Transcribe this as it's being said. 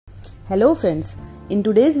Hello friends, in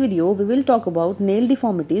today's video we will talk about nail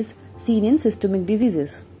deformities seen in systemic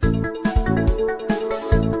diseases.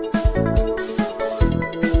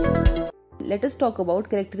 Let us talk about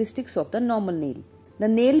characteristics of the normal nail. The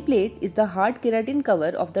nail plate is the hard keratin cover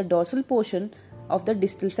of the dorsal portion of the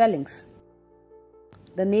distal phalanx.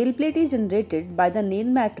 The nail plate is generated by the nail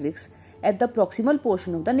matrix at the proximal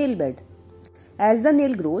portion of the nail bed. As the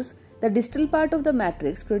nail grows, the distal part of the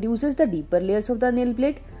matrix produces the deeper layers of the nail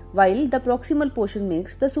plate, while the proximal portion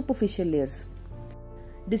makes the superficial layers.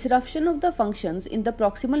 Disruption of the functions in the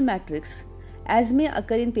proximal matrix, as may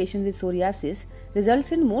occur in patients with psoriasis,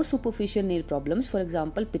 results in more superficial nail problems, for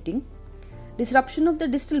example pitting. Disruption of the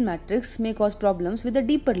distal matrix may cause problems with the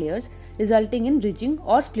deeper layers, resulting in ridging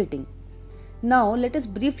or splitting. Now let us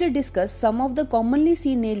briefly discuss some of the commonly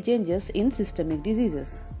seen nail changes in systemic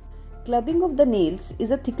diseases. Clubbing of the nails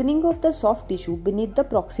is a thickening of the soft tissue beneath the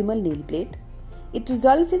proximal nail plate. It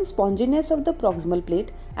results in sponginess of the proximal plate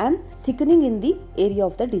and thickening in the area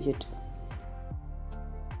of the digit.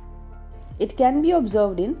 It can be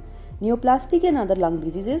observed in neoplastic and other lung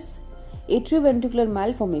diseases, atrioventricular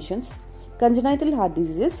malformations, congenital heart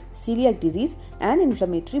diseases, celiac disease, and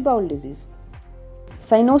inflammatory bowel disease.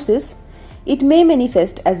 Cyanosis. It may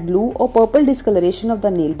manifest as blue or purple discoloration of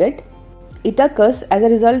the nail bed. It occurs as a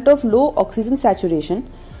result of low oxygen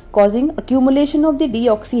saturation, causing accumulation of the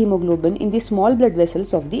deoxyhemoglobin in the small blood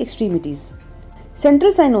vessels of the extremities.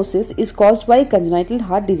 Central cyanosis is caused by congenital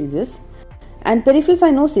heart diseases, and peripheral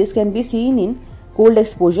cyanosis can be seen in cold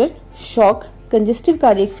exposure, shock, congestive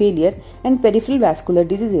cardiac failure, and peripheral vascular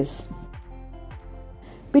diseases.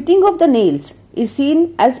 Pitting of the nails is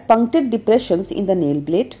seen as punctate depressions in the nail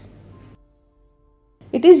plate.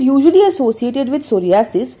 It is usually associated with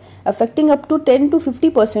psoriasis, affecting up to 10 to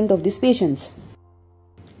 50% of these patients.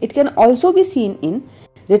 It can also be seen in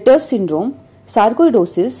Ritter's syndrome,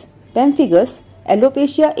 sarcoidosis, pemphigus,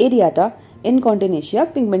 alopecia areata, and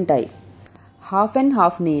Koilonychia pigmenti. Half and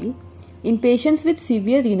half nail. In patients with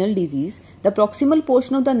severe renal disease, the proximal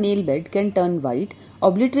portion of the nail bed can turn white,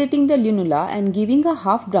 obliterating the lunula and giving a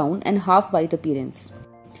half brown and half white appearance.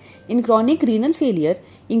 In chronic renal failure,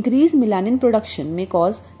 increased melanin production may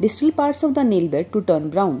cause distal parts of the nail bed to turn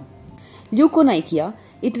brown. Koilonychia.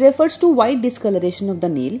 It refers to white discoloration of the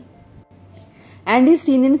nail and is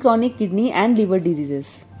seen in chronic kidney and liver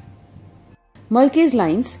diseases. Merkes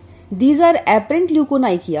lines. These are apparent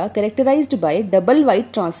leukonychia characterized by double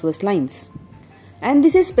white transverse lines, and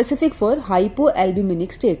this is specific for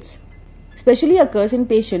hypoalbuminic states. Especially occurs in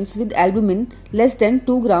patients with albumin less than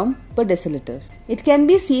 2 gram per deciliter. It can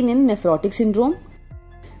be seen in nephrotic syndrome,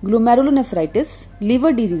 glomerulonephritis,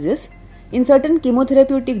 liver diseases, in certain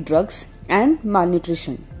chemotherapeutic drugs, and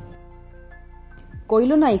malnutrition.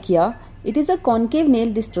 Koilonychia. It is a concave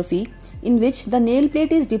nail dystrophy in which the nail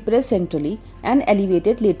plate is depressed centrally and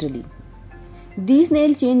elevated laterally. These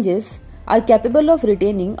nail changes are capable of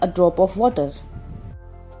retaining a drop of water.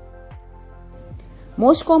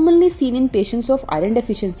 Most commonly seen in patients of iron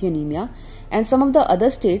deficiency anemia, and some of the other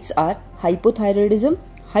states are hypothyroidism,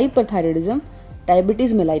 hyperthyroidism,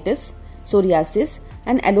 diabetes mellitus, psoriasis,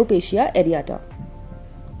 and alopecia areata.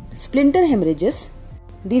 Splinter hemorrhages.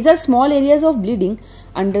 These are small areas of bleeding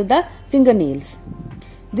under the fingernails.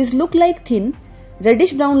 These look like thin,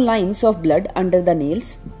 reddish-brown lines of blood under the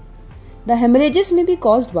nails. The hemorrhages may be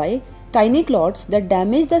caused by tiny clots that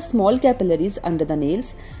damage the small capillaries under the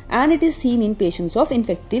nails, and it is seen in patients of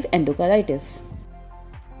infective endocarditis.